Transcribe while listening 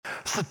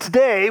So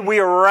today we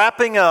are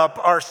wrapping up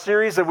our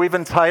series that we've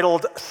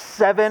entitled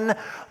Se7en,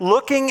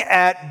 looking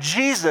at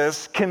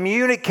Jesus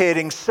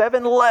communicating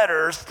 7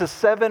 letters to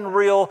 7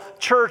 real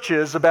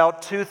churches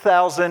about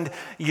 2,000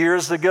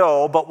 years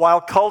ago. But while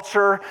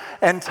culture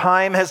and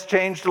time has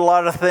changed a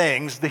lot of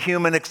things, the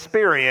human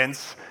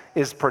experience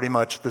is pretty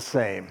much the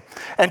same.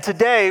 And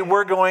today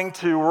we're going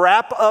to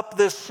wrap up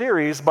this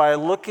series by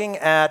looking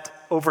at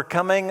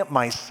overcoming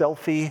my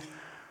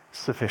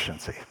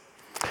selfie-sufficiency.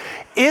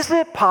 Is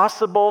it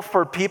possible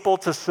for people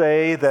to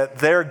say that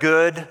they're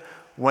good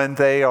when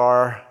they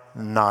are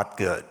not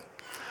good?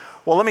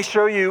 Well, let me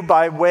show you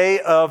by way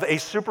of a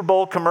Super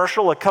Bowl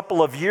commercial a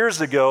couple of years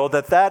ago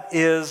that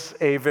is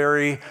a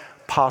very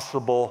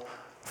possible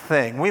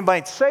thing. We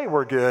might say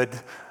we're good,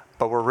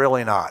 but we're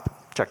really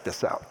not. Check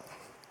this out.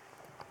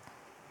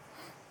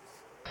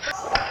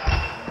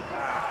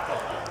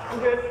 I'm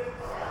good.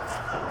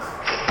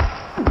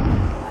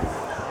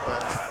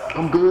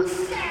 I'm good.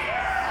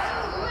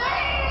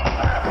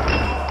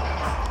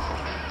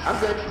 I'm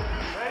good.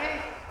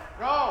 Ready?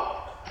 Go!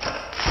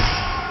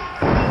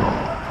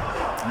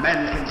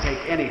 Men can take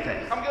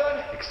anything. I'm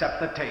good. Except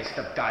the taste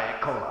of Diet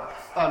Cola.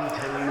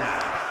 Until now.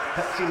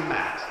 Pepsi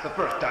Max, the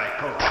first Diet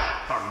Cola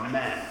for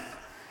men.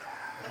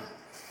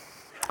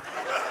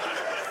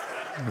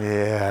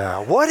 Yeah.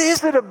 What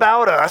is it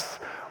about us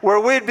where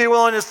we'd be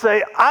willing to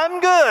say,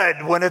 I'm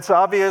good, when it's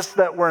obvious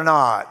that we're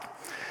not?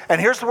 And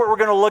here's what we're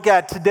going to look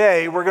at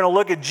today. We're going to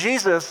look at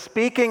Jesus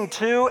speaking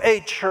to a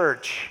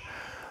church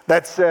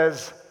that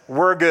says,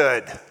 we're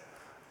good,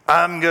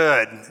 I'm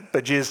good.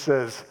 But Jesus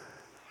says,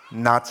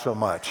 not so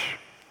much.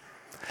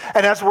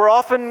 And as we're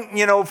often,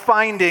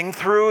 finding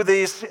through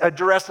these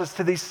addresses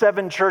to these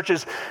 7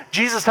 churches,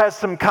 Jesus has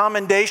some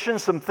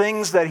commendations, some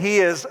things that he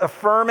is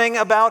affirming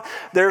about.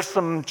 There's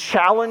some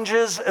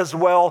challenges as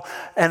well.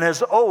 And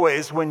as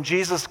always, when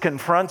Jesus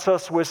confronts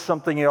us with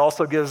something, he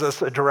also gives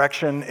us a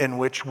direction in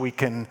which we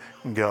can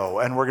go.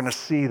 And we're going to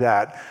see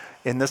that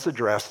in this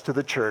address to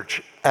the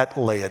church at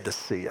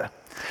Laodicea.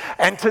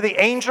 And to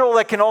the angel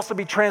that can also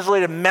be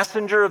translated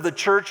messenger of the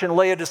church in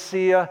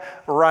Laodicea,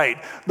 write.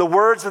 The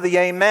words of the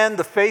Amen,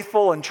 the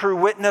faithful and true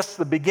witness,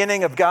 the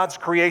beginning of God's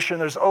creation.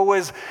 There's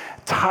always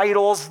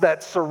titles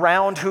that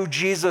surround who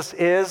Jesus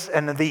is.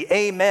 And the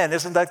Amen,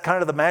 isn't that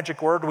kind of the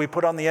magic word we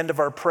put on the end of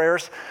our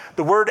prayers?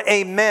 The word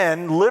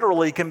Amen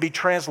literally can be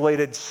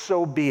translated,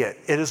 so be it.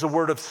 It is a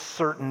word of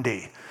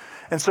certainty.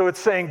 And so it's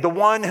saying the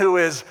one who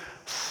is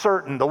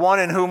certain, the one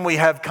in whom we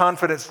have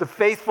confidence, the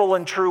faithful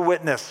and true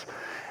witness.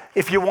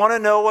 If you want to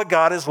know what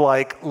God is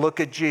like, look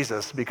at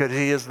Jesus, because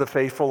he is the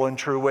faithful and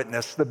true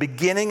witness, the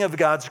beginning of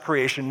God's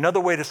creation. Another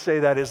way to say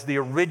that is the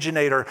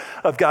originator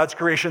of God's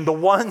creation, the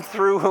one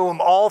through whom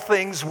all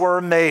things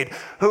were made.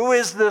 Who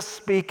is this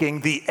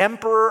speaking? The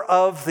emperor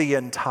of the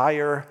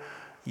entire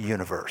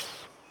universe.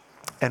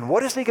 And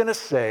what is he going to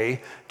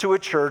say to a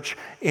church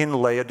in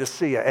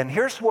Laodicea? And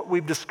here's what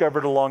we've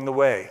discovered along the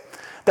way.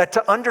 That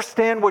to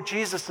understand what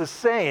Jesus is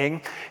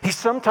saying, he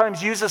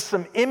sometimes uses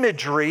some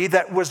imagery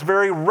that was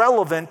very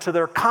relevant to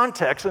their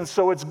context. And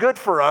so it's good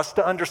for us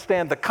to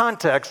understand the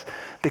context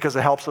because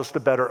it helps us to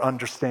better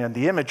understand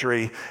the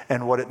imagery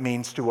and what it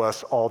means to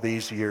us all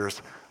these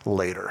years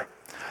later.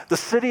 The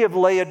city of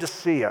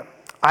Laodicea.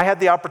 I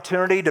had the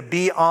opportunity to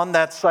be on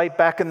that site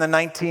back in the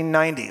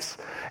 1990s.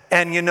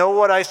 And you know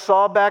what I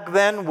saw back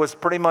then was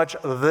pretty much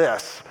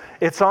this.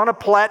 It's on a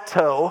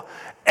plateau.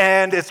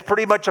 And it's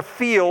pretty much a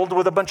field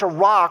with a bunch of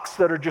rocks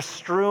that are just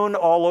strewn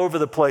all over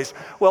the place.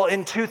 Well,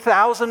 in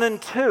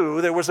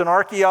 2002, there was an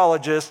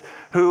archaeologist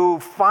who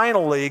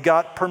finally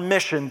got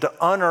permission to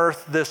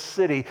unearth this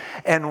city.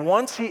 And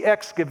once he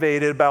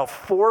excavated about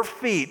 4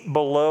 feet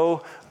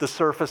below the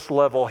surface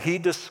level, he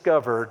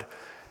discovered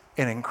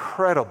an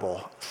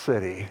incredible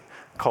city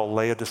called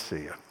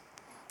Laodicea.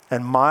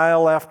 And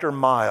mile after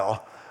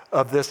mile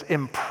of this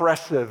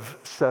impressive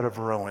set of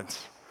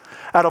ruins.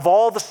 Out of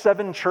all the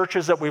 7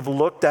 churches that we've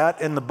looked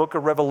at in the book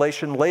of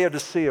Revelation,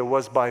 Laodicea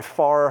was by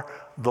far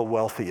the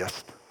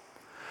wealthiest.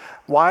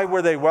 Why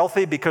were they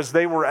wealthy? Because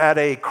they were at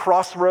a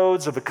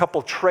crossroads of a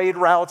couple trade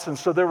routes, and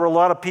so there were a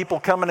lot of people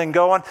coming and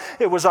going.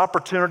 It was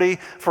opportunity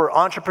for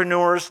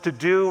entrepreneurs to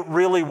do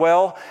really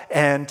well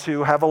and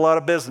to have a lot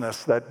of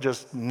business that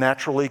just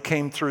naturally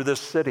came through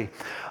this city.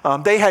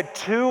 They had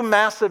 2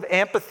 massive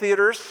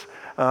amphitheaters.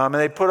 And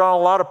they put on a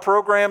lot of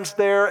programs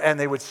there, and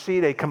they would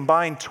seat a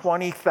combined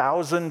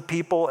 20,000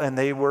 people, and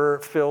they were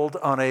filled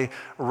on a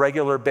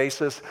regular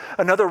basis.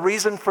 Another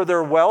reason for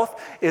their wealth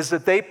is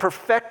that they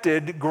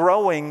perfected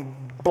growing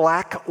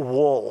black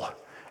wool.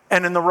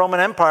 And in the Roman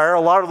Empire,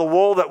 a lot of the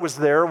wool that was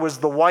there was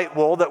the white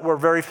wool that we're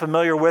very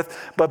familiar with,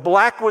 but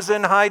black was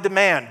in high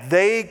demand.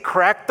 They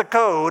cracked the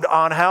code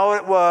on how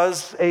it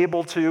was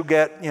able to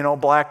get,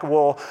 black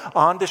wool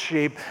onto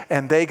sheep,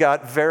 and they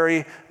got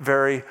very,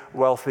 very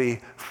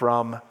wealthy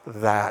from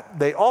that.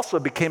 They also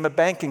became a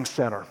banking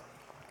center.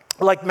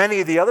 Like many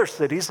of the other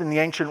cities in the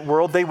ancient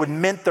world, they would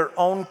mint their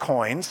own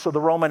coins. So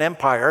the Roman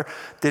Empire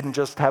didn't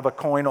just have a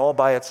coin all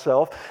by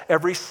itself.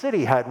 Every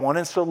city had one,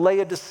 and so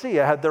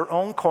Laodicea had their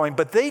own coin.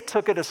 But they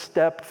took it a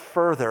step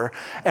further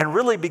and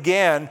really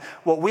began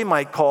what we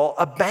might call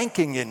a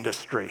banking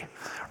industry.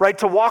 Right?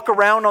 To walk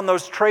around on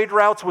those trade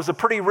routes was a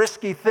pretty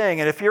risky thing.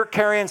 And if you're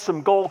carrying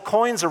some gold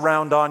coins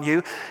around on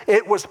you,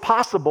 it was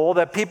possible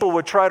that people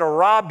would try to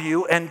rob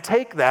you and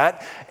take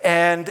that.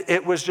 And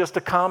it was just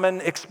a common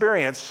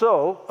experience.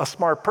 So a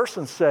smart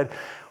person said,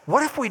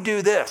 what if we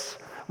do this?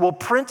 We'll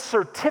print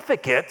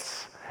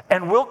certificates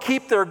and we'll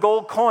keep their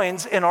gold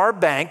coins in our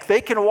bank. They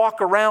can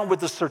walk around with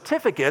the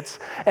certificates,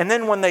 and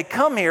then when they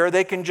come here,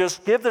 they can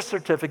just give the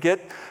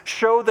certificate,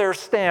 show their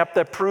stamp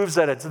that proves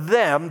that it's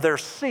them, their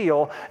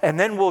seal, and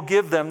then we'll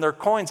give them their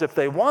coins if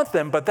they want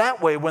them. But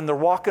that way, when they're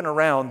walking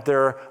around,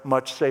 they're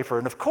much safer.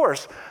 And of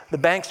course, the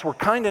banks were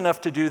kind enough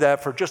to do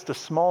that for just a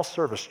small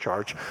service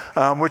charge,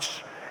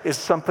 which is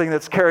something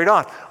that's carried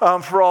on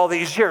for all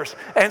these years.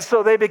 And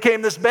so they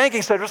became this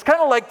banking center. It's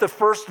kind of like the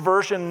first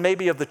version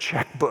maybe of the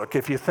checkbook,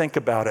 if you think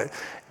about it.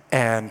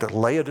 And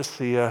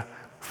Laodicea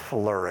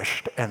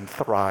flourished and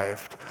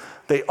thrived.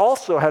 They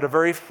also had a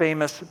very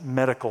famous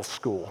medical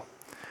school.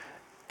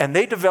 And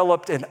they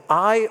developed an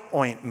eye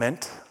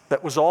ointment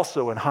that was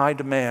also in high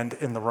demand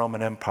in the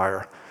Roman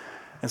Empire.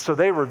 And so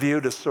they were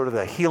viewed as sort of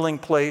the healing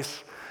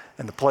place,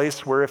 and the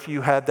place where if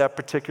you had that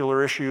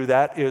particular issue,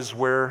 that is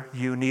where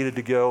you needed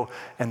to go.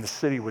 And the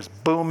city was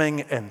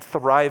booming and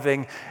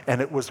thriving,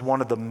 and it was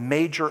one of the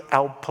major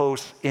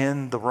outposts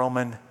in the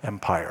Roman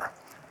Empire.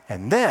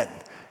 And then,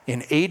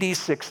 in AD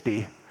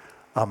 60,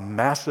 a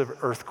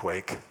massive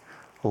earthquake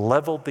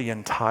leveled the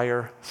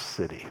entire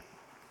city.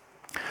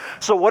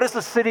 So what is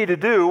the city to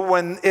do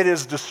when it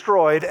is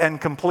destroyed and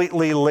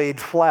completely laid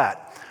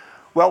flat?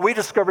 Well, we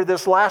discovered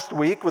this last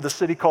week with a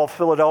city called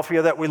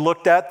Philadelphia that we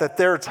looked at, that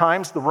there are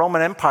times the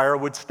Roman Empire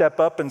would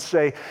step up and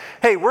say,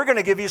 hey, we're going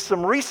to give you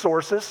some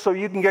resources so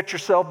you can get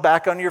yourself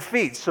back on your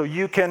feet, so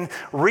you can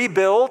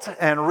rebuild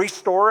and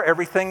restore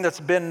everything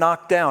that's been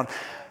knocked down.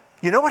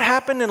 You know what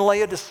happened in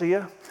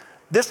Laodicea?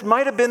 This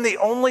might have been the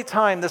only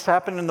time this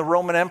happened in the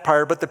Roman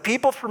Empire, but the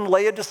people from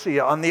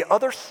Laodicea on the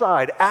other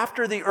side,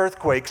 after the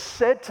earthquake,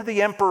 said to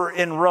the emperor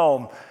in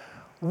Rome,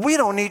 we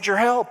don't need your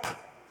help.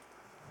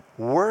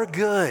 We're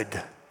good.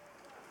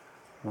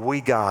 We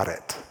got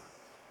it.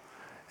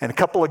 And a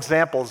couple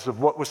examples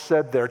of what was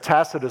said there.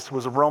 Tacitus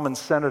was a Roman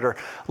senator.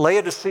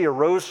 Laodicea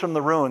rose from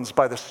the ruins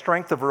by the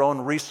strength of her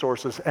own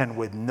resources and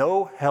with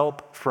no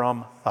help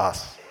from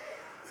us.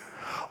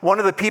 One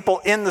of the people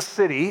in the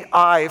city,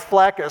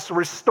 Flaccus,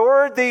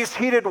 restored these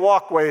heated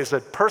walkways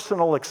at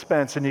personal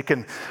expense. And you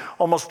can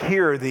almost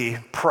hear the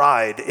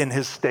pride in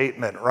his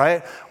statement,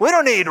 right? We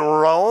don't need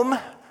Rome.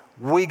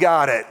 We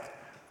got it.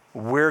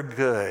 We're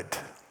good.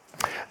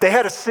 They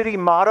had a city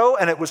motto,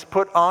 and it was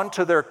put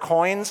onto their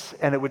coins,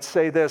 and it would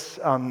say this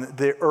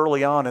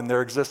early on in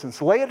their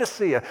existence.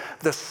 Laodicea,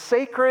 the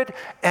sacred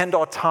and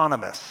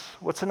autonomous.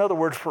 What's another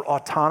word for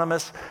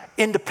autonomous?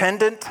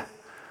 Independent.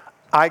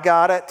 I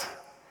got it.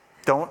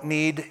 Don't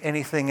need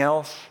anything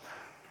else.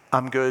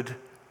 I'm good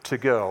to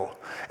go.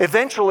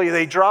 Eventually,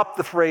 they dropped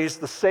the phrase,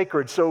 the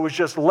sacred, so it was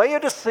just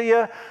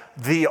Laodicea,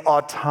 the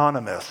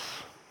autonomous.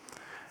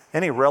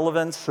 Any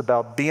relevance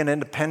about being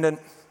independent?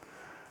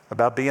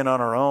 About being on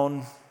our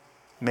own,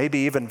 maybe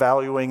even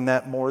valuing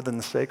that more than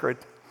the sacred.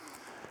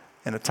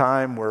 In a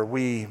time where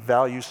we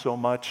value so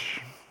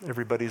much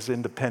everybody's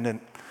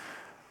independent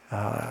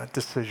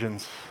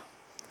decisions.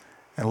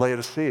 And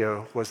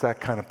Laodicea was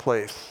that kind of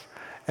place.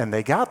 And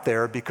they got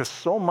there because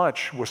so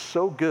much was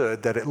so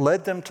good that it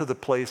led them to the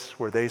place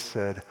where they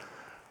said,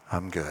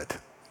 I'm good.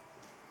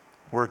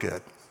 We're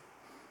good.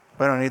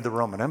 We don't need the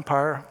Roman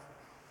Empire.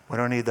 We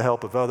don't need the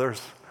help of others.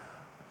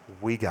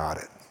 We got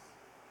it.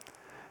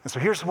 And so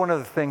here's one of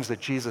the things that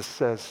Jesus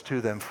says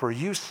to them. For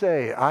you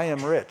say, I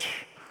am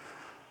rich.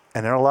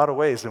 And there are a lot of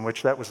ways in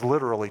which that was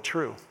literally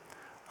true.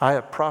 I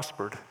have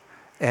prospered,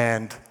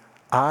 and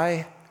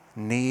I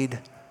need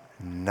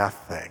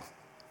nothing.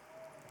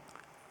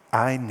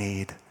 I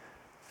need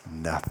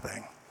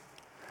nothing.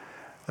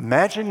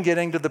 Imagine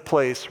getting to the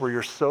place where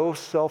you're so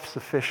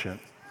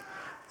self-sufficient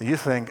that you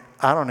think,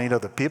 I don't need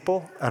other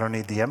people. I don't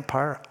need the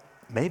empire.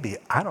 Maybe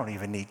I don't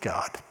even need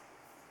God.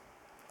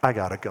 I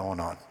got it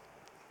going on.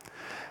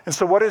 And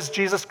so what is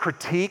Jesus'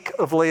 critique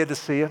of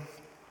Laodicea?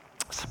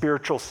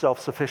 Spiritual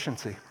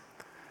self-sufficiency.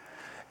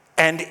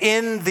 And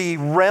in the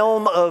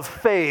realm of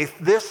faith,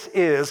 this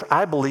is,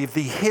 I believe,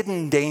 the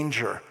hidden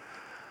danger.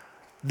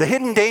 The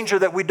hidden danger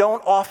that we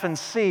don't often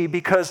see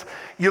because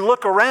you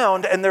look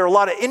around and there are a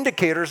lot of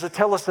indicators that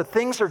tell us that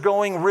things are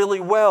going really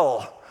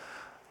well.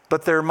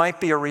 But there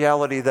might be a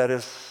reality that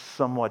is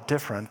somewhat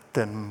different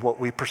than what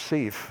we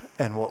perceive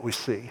and what we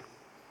see.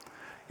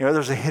 You know,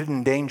 there's a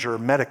hidden danger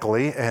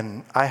medically,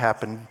 and I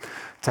happen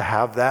to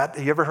have that.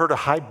 You ever heard of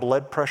high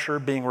blood pressure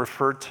being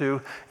referred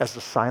to as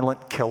the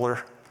silent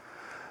killer?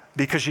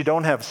 Because you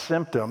don't have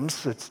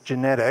symptoms, it's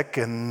genetic,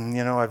 and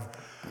you know, I've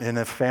in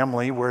a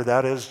family where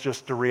that is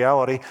just a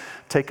reality.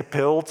 Take a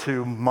pill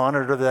to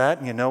monitor that,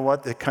 and you know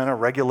what? It kind of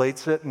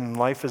regulates it, and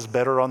life is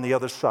better on the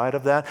other side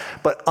of that.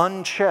 But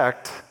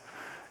unchecked,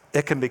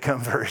 it can become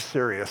very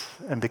serious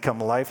and become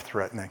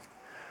life-threatening.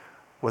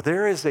 Well,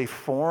 there is a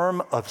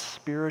form of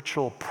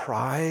spiritual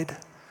pride,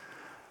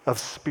 of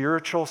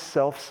spiritual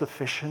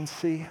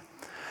self-sufficiency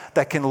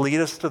that can lead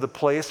us to the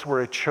place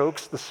where it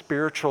chokes the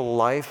spiritual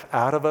life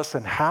out of us.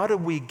 And how do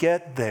we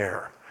get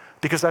there?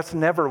 Because that's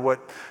never what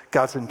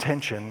God's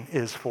intention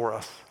is for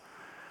us.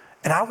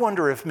 And I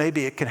wonder if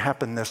maybe it can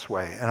happen this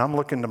way. And I'm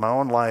looking to my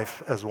own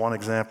life as one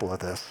example of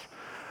this.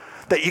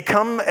 That you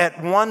come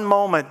at one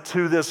moment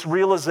to this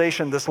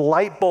realization, this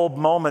light bulb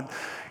moment.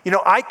 You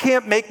know, I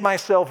can't make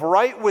myself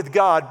right with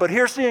God, but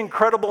here's the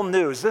incredible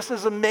news. This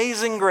is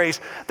amazing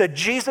grace that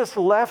Jesus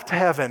left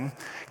heaven,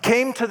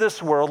 came to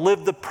this world,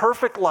 lived the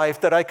perfect life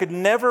that I could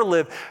never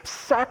live,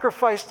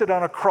 sacrificed it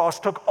on a cross,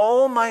 took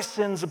all my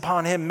sins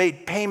upon him,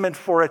 made payment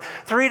for it.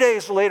 3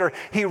 days later,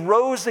 he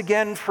rose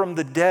again from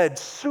the dead,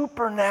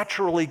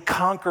 supernaturally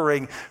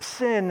conquering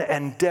sin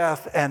and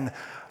death, and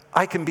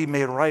I can be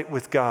made right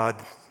with God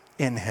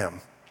in him.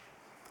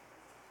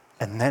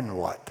 And then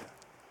what?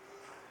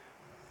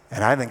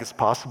 And I think it's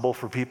possible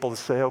for people to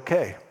say,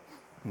 okay,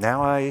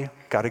 now I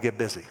got to get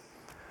busy.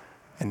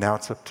 And now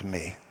it's up to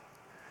me.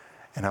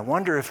 And I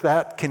wonder if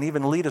that can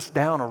even lead us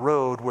down a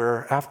road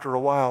where after a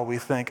while we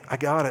think, I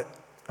got it,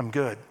 I'm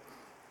good.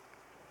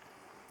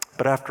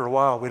 But after a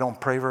while we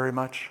don't pray very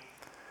much.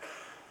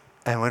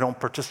 And we don't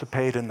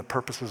participate in the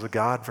purposes of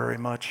God very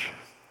much.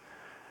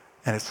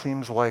 And it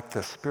seems like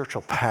the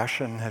spiritual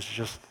passion has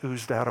just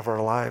oozed out of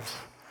our lives.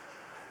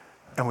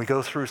 And we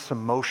go through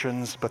some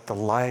motions, but the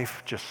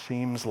life just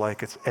seems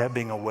like it's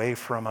ebbing away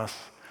from us.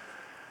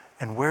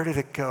 And where did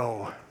it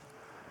go?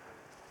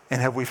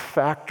 And have we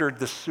factored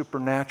the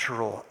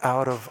supernatural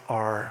out of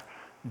our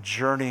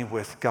journey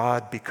with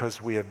God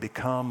because we have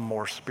become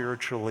more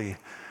spiritually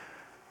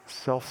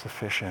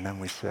self-sufficient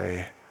and we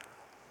say,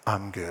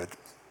 I'm good.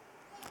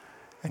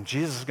 And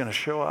Jesus is going to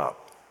show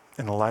up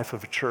in the life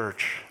of a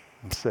church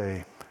and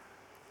say,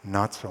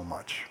 not so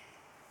much.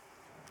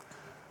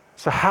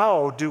 So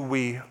how do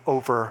we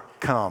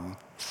overcome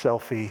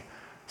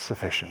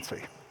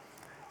selfie-sufficiency?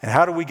 And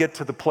how do we get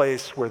to the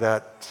place where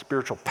that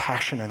spiritual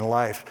passion in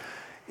life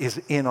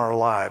is in our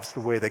lives the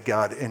way that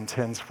God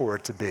intends for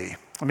it to be?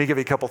 Let me give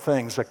you a couple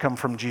things that come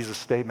from Jesus'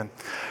 statement.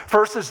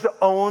 First is to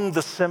own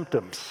the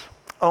symptoms.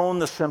 Own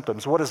the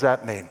symptoms. What does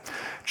that mean?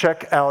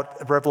 Check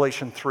out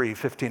Revelation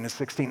 3:15 and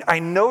 16. I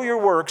know your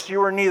works.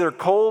 You are neither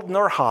cold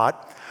nor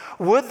hot.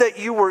 Would that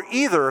you were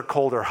either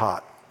cold or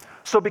hot.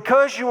 So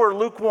because you are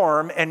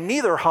lukewarm and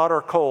neither hot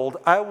or cold,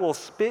 I will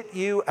spit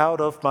you out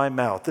of my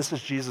mouth. This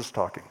is Jesus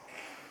talking.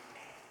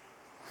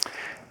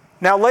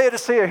 Now,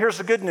 Laodicea, here's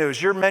the good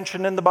news. You're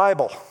mentioned in the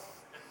Bible.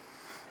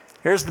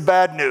 Here's the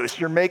bad news.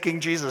 You're making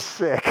Jesus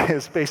sick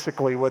is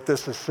basically what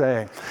this is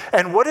saying.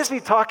 And what is he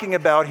talking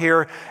about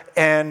here?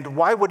 And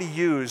why would he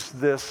use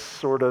this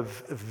sort of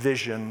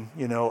vision,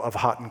 of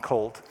hot and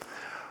cold?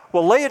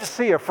 Well,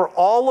 Laodicea, for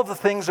all of the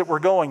things that were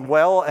going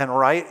well and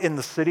right in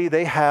the city,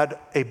 they had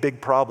a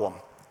big problem.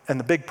 And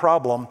the big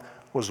problem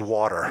was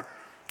water.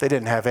 They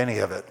didn't have any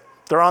of it.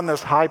 They're on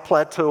this high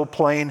plateau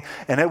plain,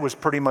 and it was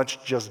pretty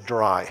much just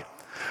dry.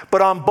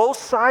 But on both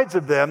sides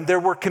of them, there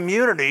were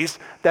communities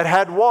that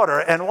had water,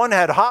 and one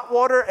had hot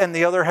water and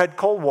the other had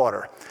cold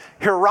water.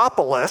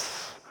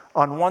 Hierapolis,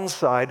 on one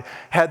side,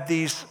 had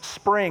these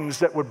springs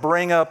that would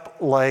bring up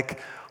like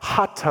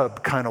hot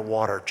tub kind of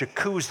water,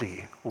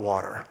 jacuzzi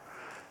water.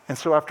 And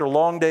so after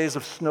long days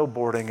of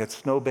snowboarding at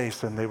Snow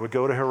Basin, they would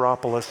go to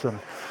Hierapolis,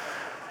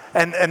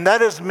 and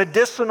that is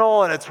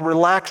medicinal, and it's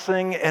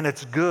relaxing, and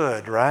it's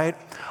good, right?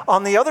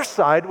 On the other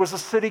side was a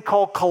city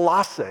called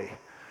Colossae.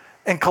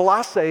 And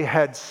Colossae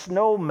had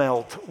snow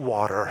melt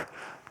water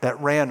that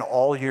ran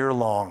all year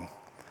long.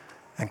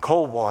 And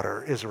cold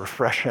water is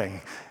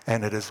refreshing,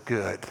 and it is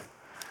good.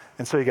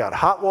 And so you got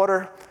hot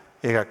water,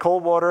 you got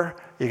cold water,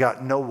 you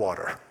got no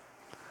water.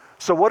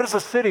 So what is a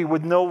city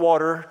with no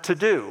water to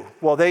do?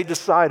 Well, they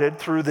decided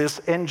through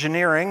this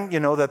engineering,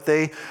 that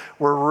they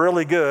were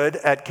really good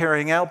at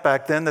carrying out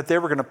back then, that they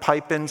were going to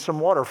pipe in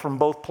some water from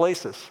both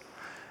places.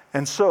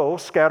 And so,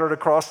 scattered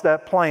across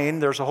that plain,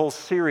 there's a whole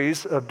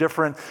series of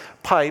different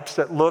pipes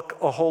that look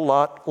a whole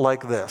lot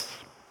like this.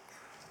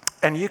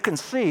 And you can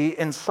see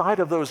inside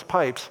of those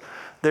pipes,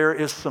 there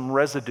is some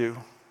residue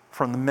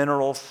from the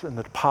minerals and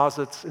the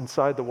deposits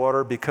inside the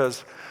water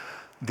because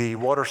the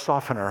water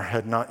softener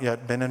had not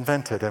yet been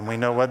invented, and we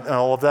know what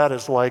all of that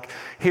is like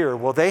here.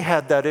 Well, they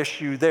had that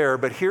issue there,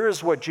 but here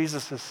is what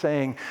Jesus is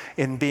saying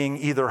in being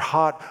either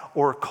hot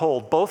or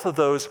cold. Both of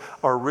those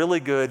are really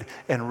good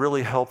and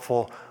really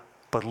helpful,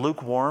 but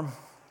lukewarm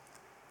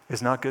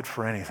is not good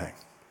for anything.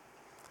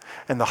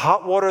 And the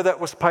hot water that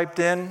was piped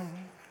in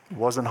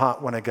wasn't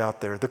hot when it got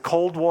there. The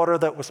cold water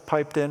that was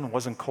piped in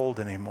wasn't cold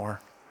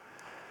anymore.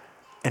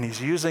 And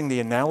he's using the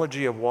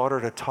analogy of water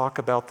to talk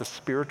about the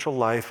spiritual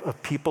life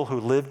of people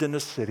who lived in a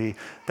city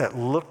that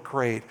looked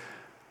great,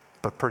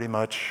 but pretty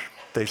much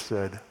they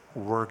said,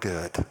 we're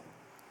good.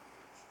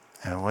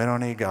 and we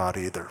don't need God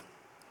either.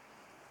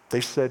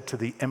 They said to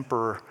the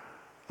emperor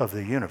of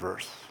the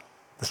universe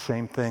the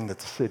same thing that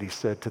the city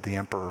said to the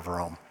emperor of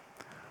Rome.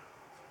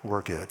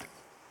 We're good.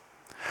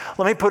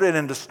 Let me put it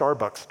into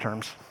Starbucks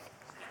terms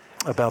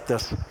about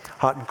this,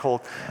 hot and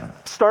cold.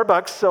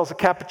 Starbucks sells a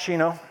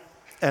cappuccino,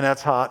 and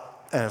that's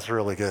hot, and it's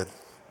really good.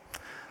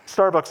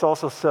 Starbucks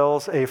also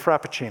sells a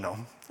frappuccino,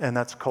 and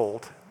that's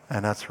cold,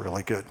 and that's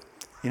really good.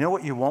 You know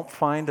what you won't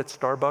find at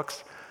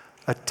Starbucks?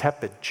 A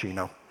tepid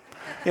chino.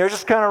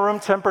 Just kind of room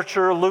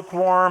temperature,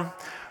 lukewarm.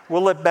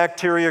 We'll let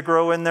bacteria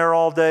grow in there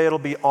all day. It'll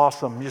be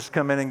awesome. You just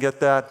come in and get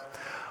that.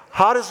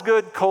 Hot is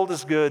good, cold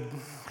is good,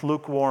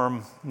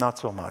 lukewarm, not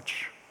so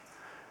much.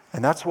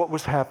 And that's what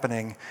was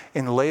happening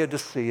in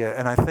Laodicea,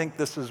 and I think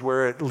this is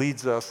where it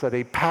leads us, that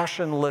a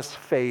passionless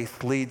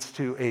faith leads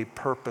to a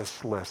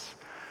purposeless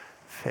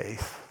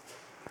faith.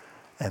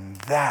 And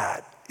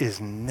that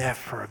is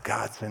never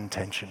God's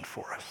intention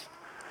for us.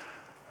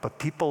 But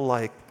people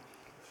like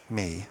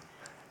me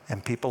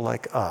and people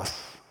like us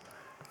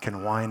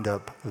can wind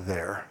up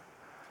there.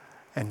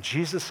 And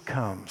Jesus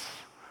comes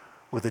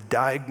with a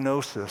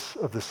diagnosis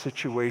of the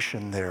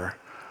situation there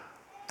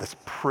that's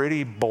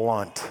pretty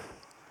blunt.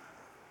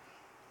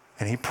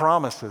 And he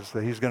promises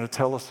that he's going to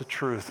tell us the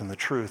truth, and the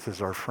truth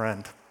is our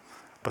friend.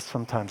 But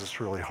sometimes it's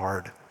really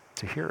hard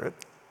to hear it.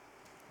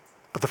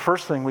 But the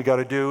first thing we got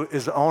to do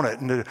is own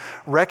it and to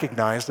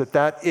recognize that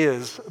that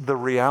is the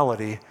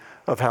reality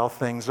of how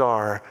things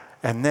are.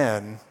 And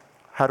then,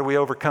 how do we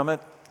overcome it?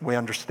 We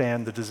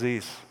understand the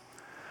disease.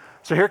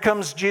 So here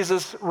comes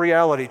Jesus'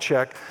 reality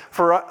check.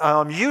 For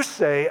you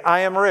say,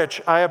 I am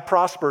rich, I have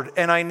prospered,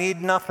 and I need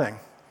nothing.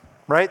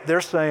 Right? They're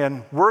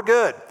saying, we're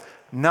good.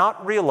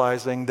 Not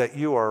realizing that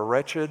you are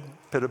wretched,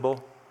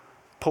 pitiable,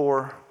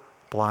 poor,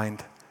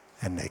 blind,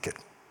 and naked.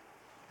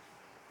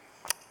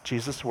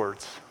 Jesus'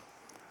 words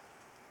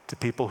to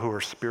people who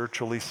are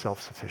spiritually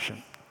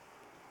self-sufficient.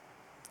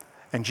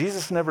 And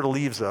Jesus never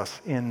leaves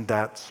us in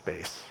that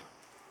space.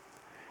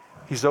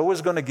 He's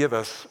always going to give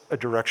us a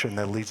direction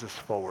that leads us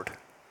forward.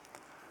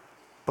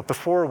 But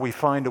before we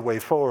find a way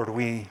forward,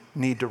 we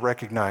need to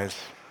recognize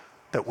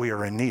that we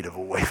are in need of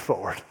a way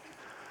forward.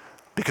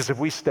 Because if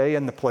we stay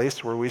in the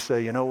place where we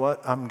say, you know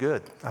what, I'm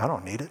good, I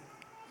don't need it,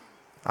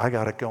 I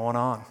got it going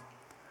on.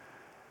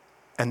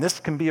 And this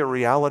can be a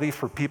reality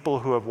for people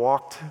who have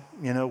walked,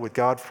 with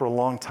God for a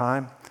long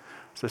time.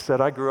 As I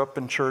said, I grew up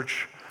in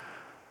church,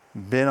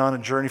 been on a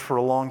journey for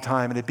a long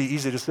time, and it'd be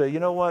easy to say, you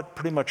know what,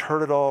 pretty much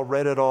heard it all,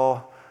 read it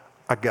all,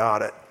 I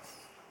got it.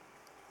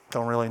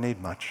 Don't really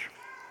need much.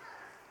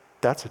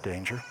 That's a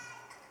danger.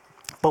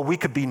 But we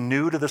could be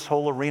new to this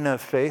whole arena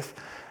of faith,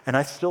 and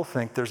I still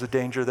think there's a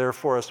danger there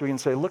for us. We can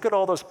say, look at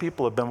all those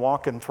people who have been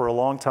walking for a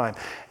long time,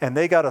 and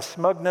they got a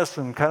smugness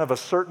and kind of a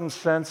certain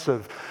sense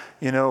of,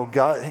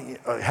 God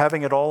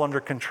having it all under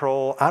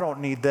control. I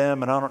don't need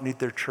them, and I don't need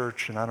their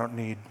church, and I don't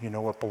need,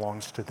 what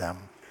belongs to them.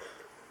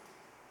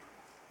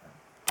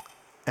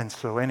 And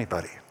so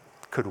anybody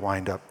could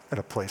wind up at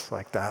a place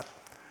like that,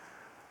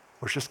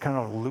 where it's just kind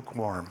of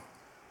lukewarm,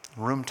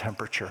 room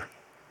temperature.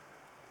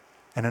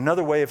 And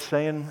another way of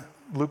saying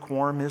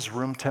lukewarm is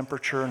room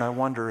temperature, and I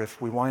wonder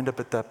if we wind up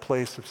at that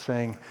place of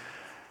saying,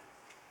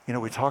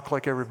 we talk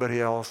like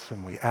everybody else,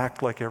 and we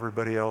act like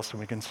everybody else, and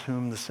we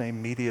consume the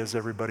same media as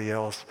everybody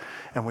else,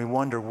 and we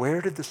wonder, where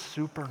did the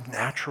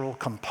supernatural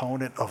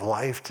component of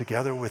life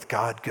together with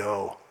God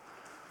go?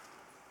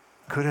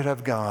 Could it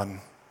have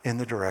gone in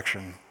the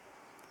direction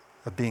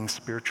of being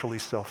spiritually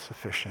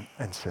self-sufficient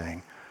and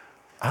saying,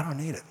 I don't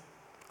need it,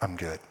 I'm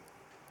good?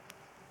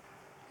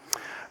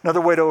 Another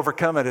way to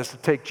overcome it is to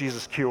take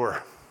Jesus'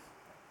 cure,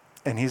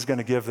 and he's going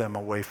to give them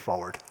a way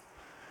forward.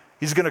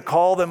 He's going to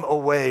call them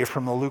away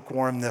from the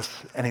lukewarmness,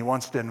 and he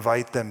wants to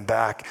invite them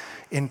back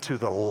into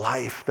the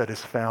life that is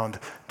found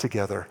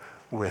together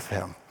with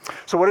him.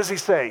 So what does he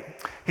say?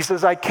 He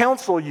says, I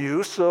counsel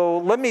you, so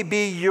let me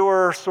be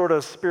your sort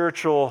of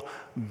spiritual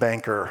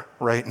banker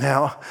right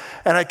now.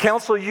 And I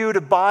counsel you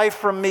to buy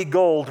from me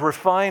gold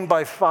refined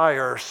by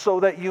fire so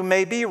that you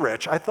may be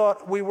rich. I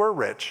thought we were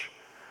rich.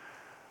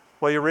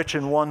 Well, you're rich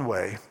in one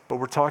way, but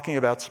we're talking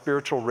about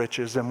spiritual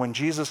riches. And when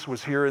Jesus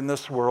was here in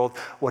this world,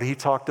 what he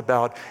talked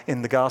about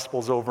in the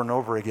Gospels over and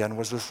over again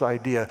was this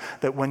idea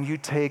that when you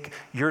take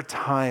your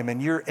time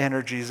and your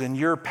energies and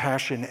your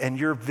passion and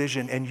your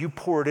vision and you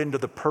pour it into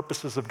the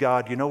purposes of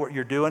God, you know what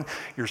you're doing?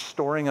 You're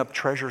storing up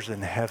treasures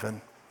in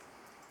heaven.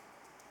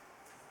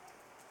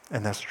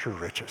 And that's true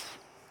riches.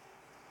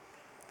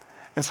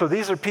 And so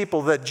these are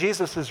people that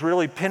Jesus is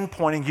really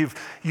pinpointing.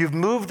 You've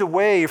moved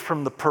away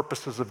from the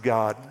purposes of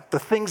God, the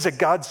things that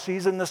God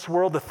sees in this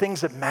world, the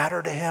things that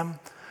matter to him,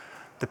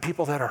 the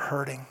people that are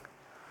hurting,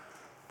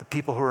 the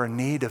people who are in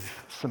need of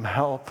some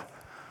help,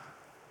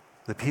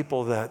 the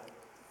people that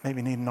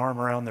maybe need an arm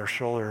around their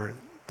shoulder.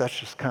 That's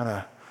just kind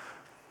of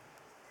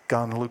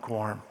gone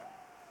lukewarm.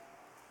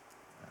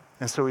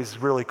 And so he's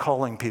really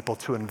calling people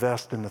to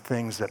invest in the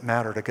things that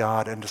matter to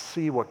God and to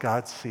see what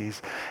God sees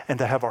and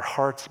to have our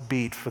hearts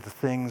beat for the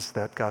things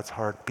that God's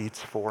heart beats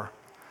for.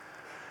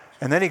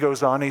 And then he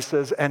goes on, he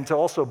says, and to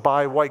also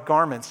buy white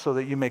garments so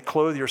that you may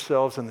clothe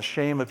yourselves and the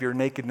shame of your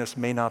nakedness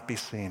may not be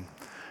seen.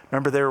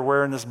 Remember they were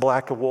wearing this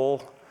black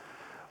wool?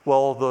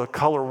 Well, the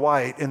color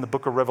white in the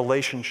book of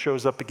Revelation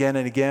shows up again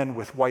and again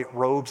with white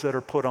robes that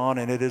are put on,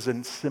 and it is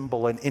a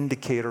symbol, an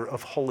indicator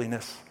of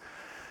holiness,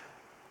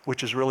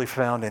 which is really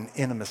found in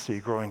intimacy,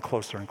 growing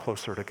closer and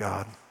closer to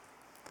God.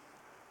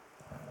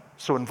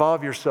 So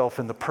involve yourself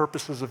in the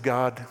purposes of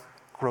God,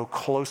 grow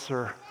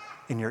closer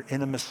in your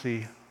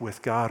intimacy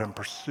with God, and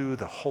pursue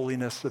the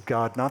holiness of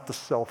God, not the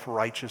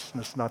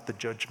self-righteousness, not the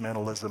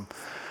judgmentalism,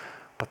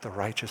 but the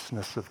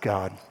righteousness of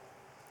God.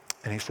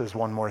 And he says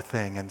one more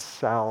thing, and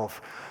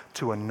salve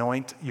to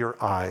anoint your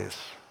eyes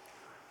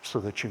so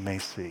that you may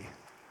see.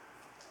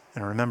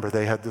 And remember,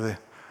 they had the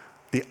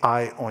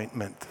eye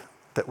ointment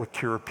that would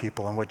cure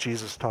people. And what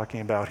Jesus is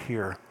talking about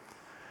here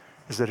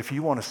is that if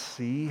you want to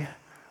see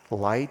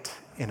light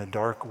in a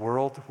dark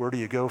world, where do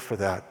you go for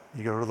that?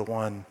 You go to the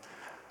one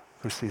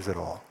who sees it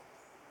all.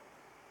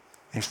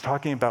 He's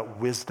talking about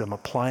wisdom,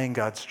 applying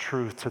God's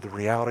truth to the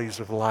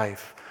realities of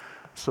life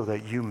so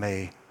that you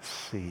may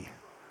see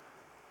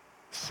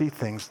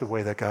things the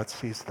way that God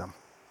sees them.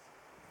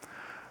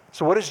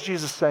 So what is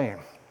Jesus saying?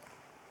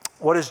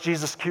 What is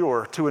Jesus'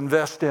 cure? To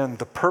invest in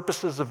the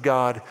purposes of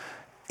God,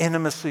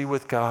 intimacy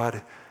with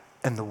God,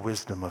 and the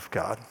wisdom of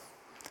God.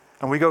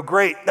 And we go,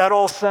 great, that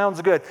all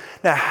sounds good.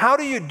 Now, how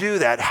do you do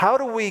that? How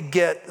do we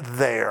get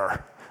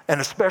there? And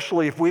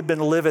especially if we've been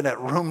living at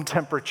room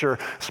temperature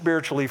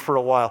spiritually for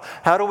a while,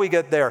 how do we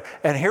get there?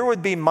 And here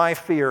would be my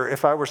fear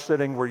if I were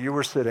sitting where you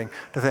were sitting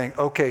to think,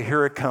 okay,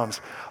 here it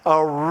comes.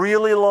 A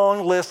really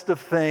long list of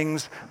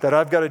things that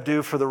I've got to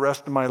do for the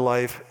rest of my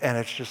life, and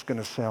it's just going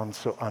to sound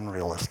so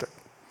unrealistic.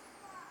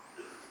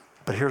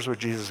 But here's what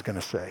Jesus is going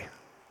to say.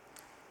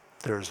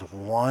 There's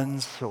one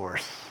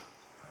source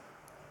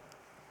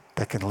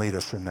that can lead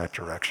us in that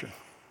direction.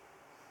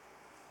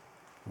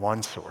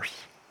 One source.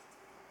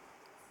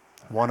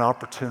 One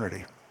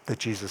opportunity that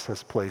Jesus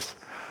has placed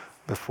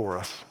before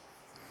us.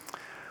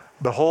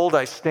 Behold,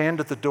 I stand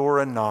at the door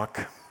and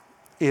knock.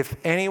 If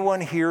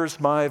anyone hears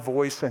my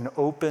voice and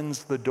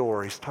opens the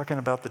door, he's talking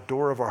about the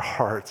door of our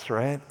hearts,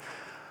 right?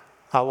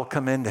 I will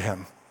come into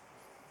him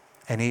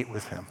and eat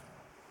with him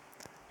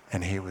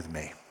and he with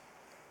me.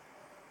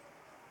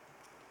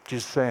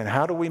 Jesus saying,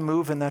 how do we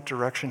move in that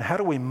direction? How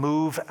do we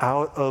move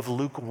out of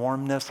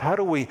lukewarmness? How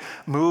do we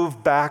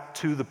move back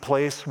to the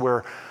place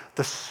where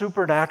the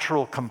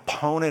supernatural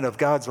component of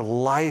God's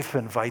life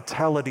and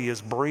vitality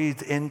is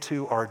breathed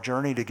into our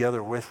journey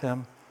together with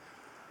him?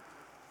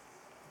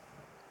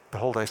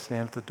 Behold, I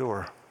stand at the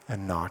door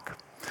and knock.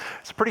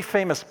 It's a pretty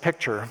famous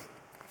picture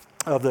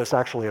of this,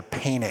 actually a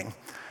painting.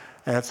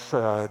 And it's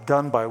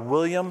done by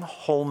William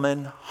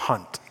Holman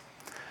Hunt.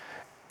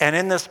 And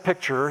in this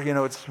picture,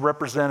 it's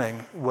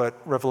representing what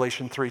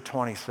Revelation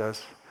 3:20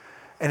 says.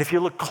 And if you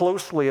look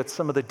closely at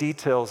some of the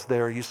details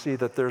there, you see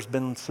that there's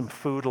been some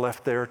food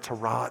left there to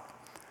rot.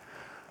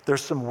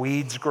 There's some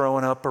weeds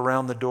growing up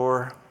around the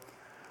door.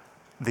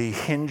 The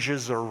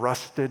hinges are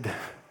rusted.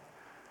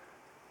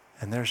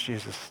 And there's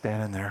Jesus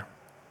standing there,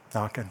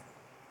 knocking.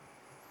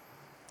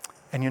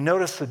 And you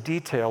notice a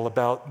detail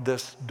about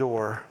this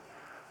door.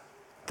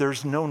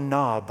 There's no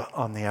knob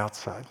on the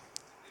outside.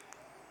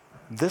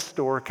 This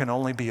door can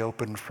only be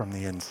opened from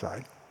the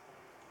inside.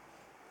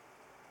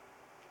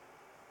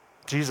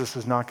 Jesus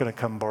is not going to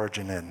come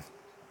barging in,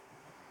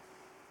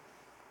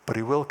 but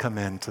he will come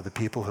in to the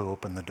people who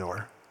open the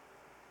door.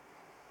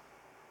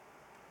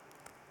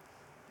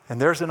 And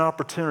there's an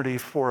opportunity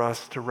for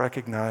us to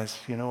recognize,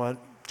 you know what,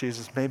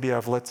 Jesus, maybe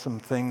I've let some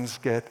things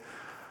get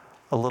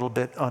a little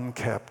bit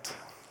unkept,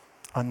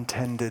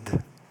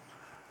 untended,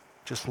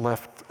 just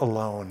left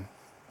alone.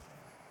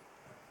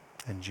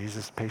 And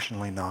Jesus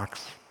patiently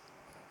knocks.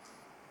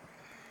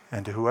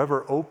 And to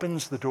whoever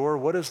opens the door,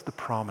 what is the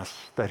promise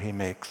that he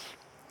makes?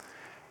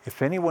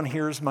 If anyone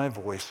hears my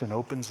voice and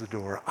opens the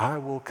door, I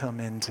will come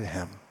into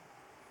him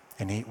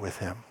and eat with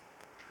him.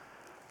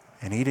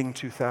 And eating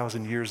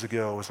 2,000 years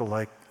ago was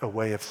like a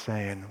way of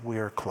saying, we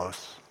are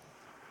close.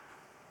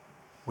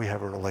 We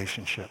have a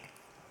relationship.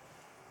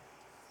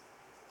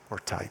 We're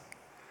tight.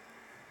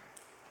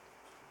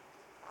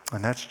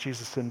 And that's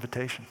Jesus'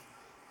 invitation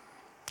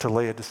to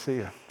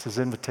Laodicea. It's his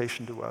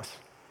invitation to us.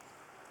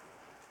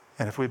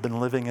 And if we've been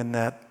living in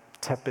that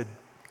tepid,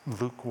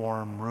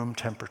 lukewarm, room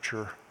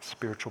temperature,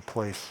 spiritual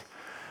place,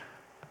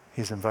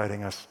 he's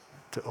inviting us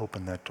to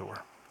open that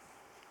door.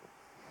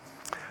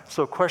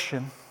 So a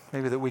question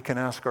maybe that we can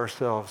ask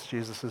ourselves,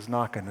 Jesus is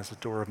knocking, is the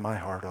door of my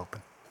heart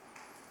open?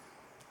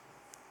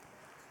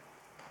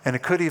 And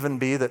it could even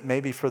be that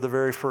maybe for the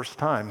very first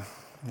time,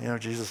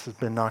 Jesus has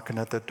been knocking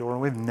at that door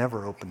and we've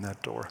never opened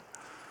that door.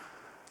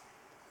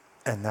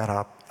 And that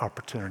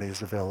opportunity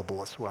is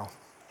available as well.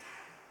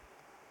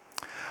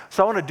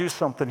 So I want to do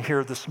something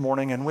here this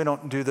morning, and we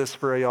don't do this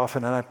very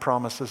often, and I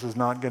promise this is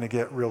not going to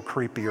get real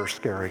creepy or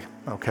scary,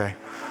 okay?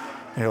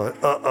 You're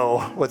like,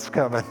 uh-oh, what's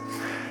coming?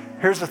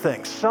 Here's the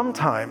thing.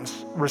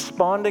 Sometimes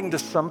responding to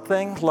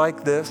something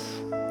like this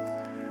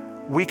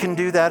We can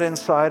do that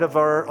inside of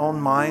our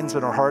own minds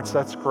and our hearts.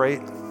 That's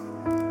great.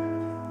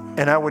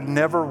 And I would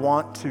never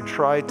want to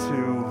try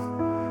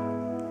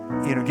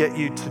to, get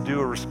you to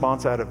do a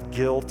response out of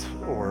guilt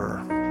or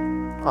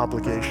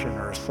obligation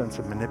or a sense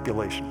of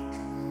manipulation.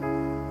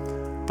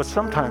 But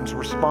sometimes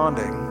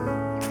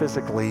responding,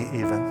 physically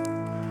even,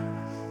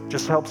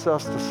 just helps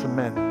us to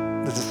cement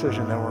the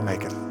decision that we're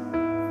making.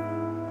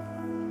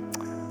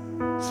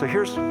 So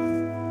here's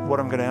what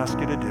I'm going to ask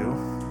you to do.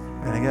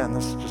 And again,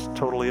 this is just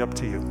totally up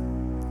to you.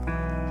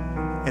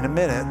 In a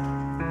minute,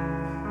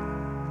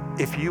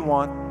 if you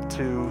want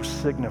to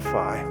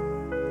signify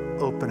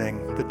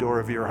opening the door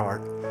of your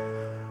heart,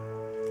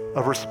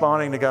 of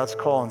responding to God's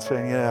call and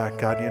saying, yeah,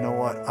 God, you know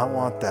what? I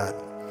want that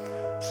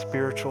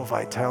spiritual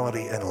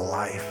vitality and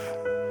life.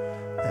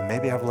 And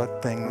maybe I've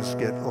let things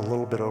get a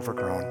little bit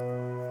overgrown.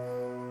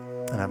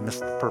 And I've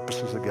missed the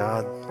purposes of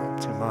God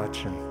too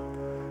much. And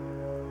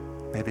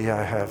maybe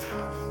I have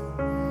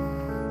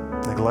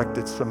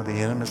neglected some of the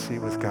intimacy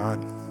with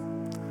God.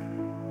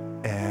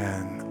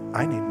 And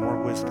I need more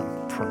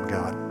wisdom from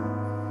God.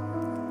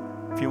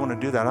 If you want to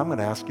do that, I'm going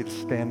to ask you to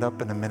stand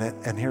up in a minute.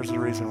 And here's the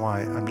reason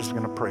why. I'm just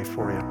going to pray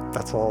for you.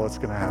 That's all that's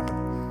going to happen.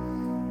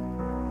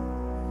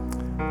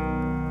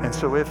 And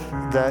so if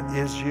that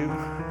is you,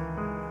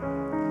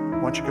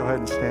 why don't you go ahead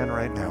and stand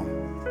right now.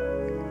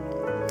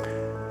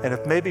 And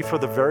if maybe for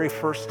the very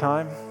first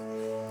time,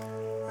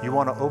 you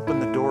want to open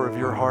the door of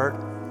your heart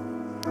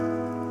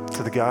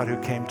to the God who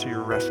came to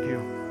your rescue,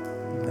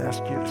 I'm going to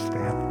ask you to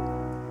stand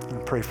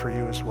and pray for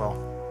you as well.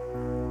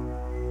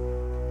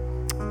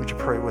 Would you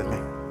pray with me?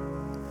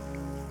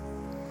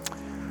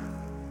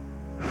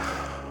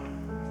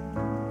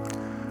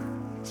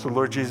 So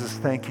Lord Jesus,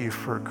 thank you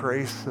for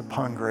grace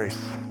upon grace.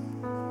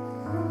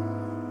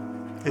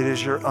 It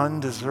is your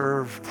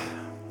undeserved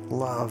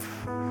love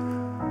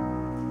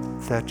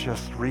that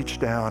just reached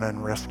down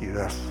and rescued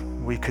us.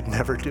 We could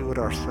never do it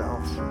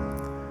ourselves.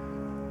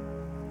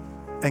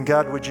 And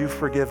God, would you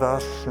forgive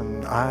us?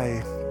 And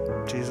I,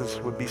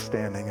 Jesus, would be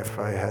standing if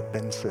I had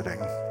been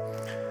sitting.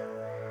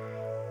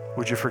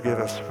 Would you forgive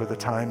us for the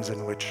times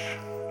in which,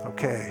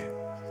 okay,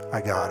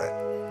 I got it.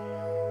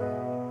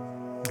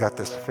 Got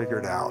this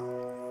figured out.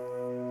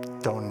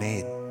 Don't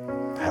need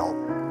help.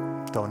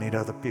 Don't need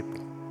other people.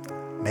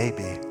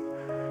 Maybe,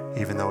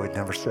 even though we'd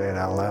never say it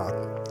out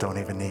loud, don't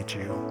even need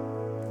you.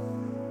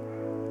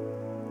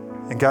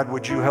 And God,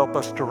 would you help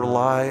us to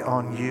rely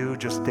on you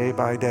just day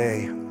by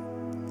day?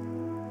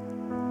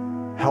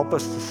 Help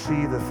us to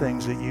see the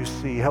things that you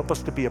see. Help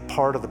us to be a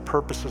part of the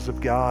purposes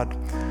of God,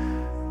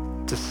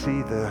 to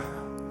see the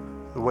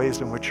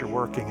ways in which you're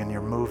working and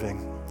you're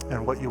moving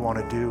and what you want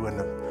to do in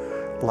the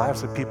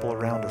lives of people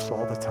around us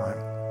all the time.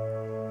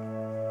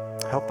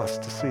 Help us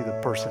to see the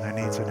person who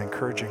needs an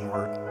encouraging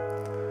word,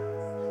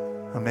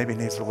 or maybe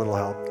needs a little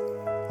help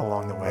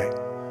along the way.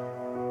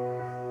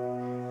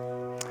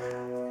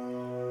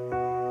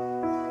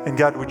 And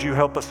God, would you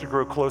help us to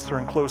grow closer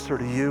and closer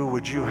to you?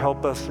 Would you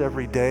help us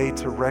every day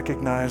to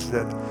recognize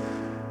that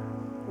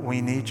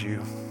we need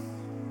you?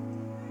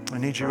 We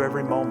need you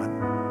every moment.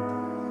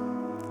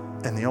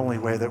 And the only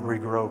way that we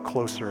grow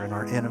closer in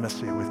our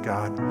intimacy with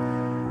God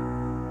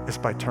is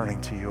by turning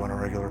to you on a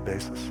regular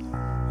basis.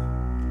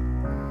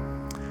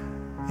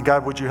 And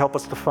God, would you help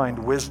us to find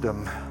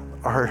wisdom?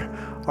 Our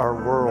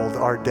world,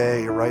 our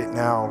day right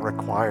now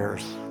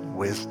requires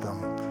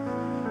wisdom.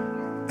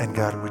 And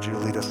God, would you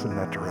lead us in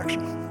that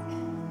direction?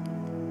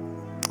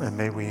 And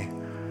may we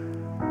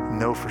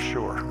know for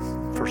sure,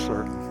 for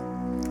certain,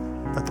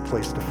 that the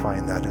place to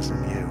find that is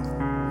in you,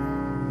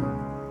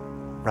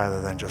 rather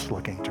than just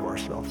looking to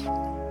ourselves.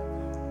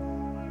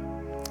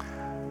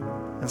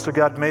 And so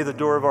God, may the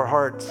door of our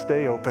heart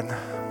stay open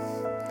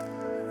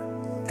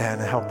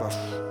and help us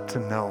to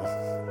know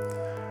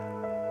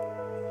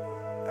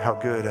how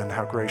good and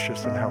how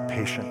gracious and how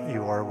patient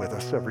you are with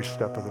us every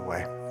step of the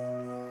way.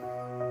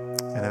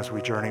 And as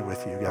we journey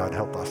with you, God,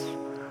 help us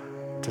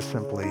to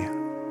simply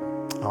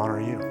honor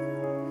you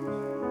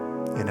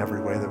in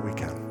every way that we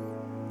can.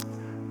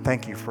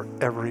 Thank you for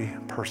every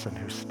person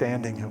who's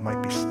standing, who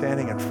might be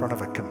standing in front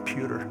of a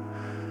computer.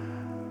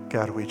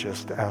 God, we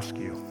just ask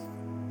you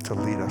to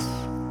lead us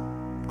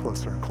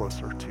closer and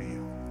closer to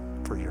you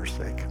for your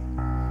sake.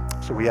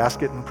 So we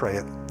ask it and pray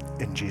it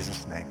in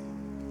Jesus' name.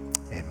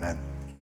 Amen.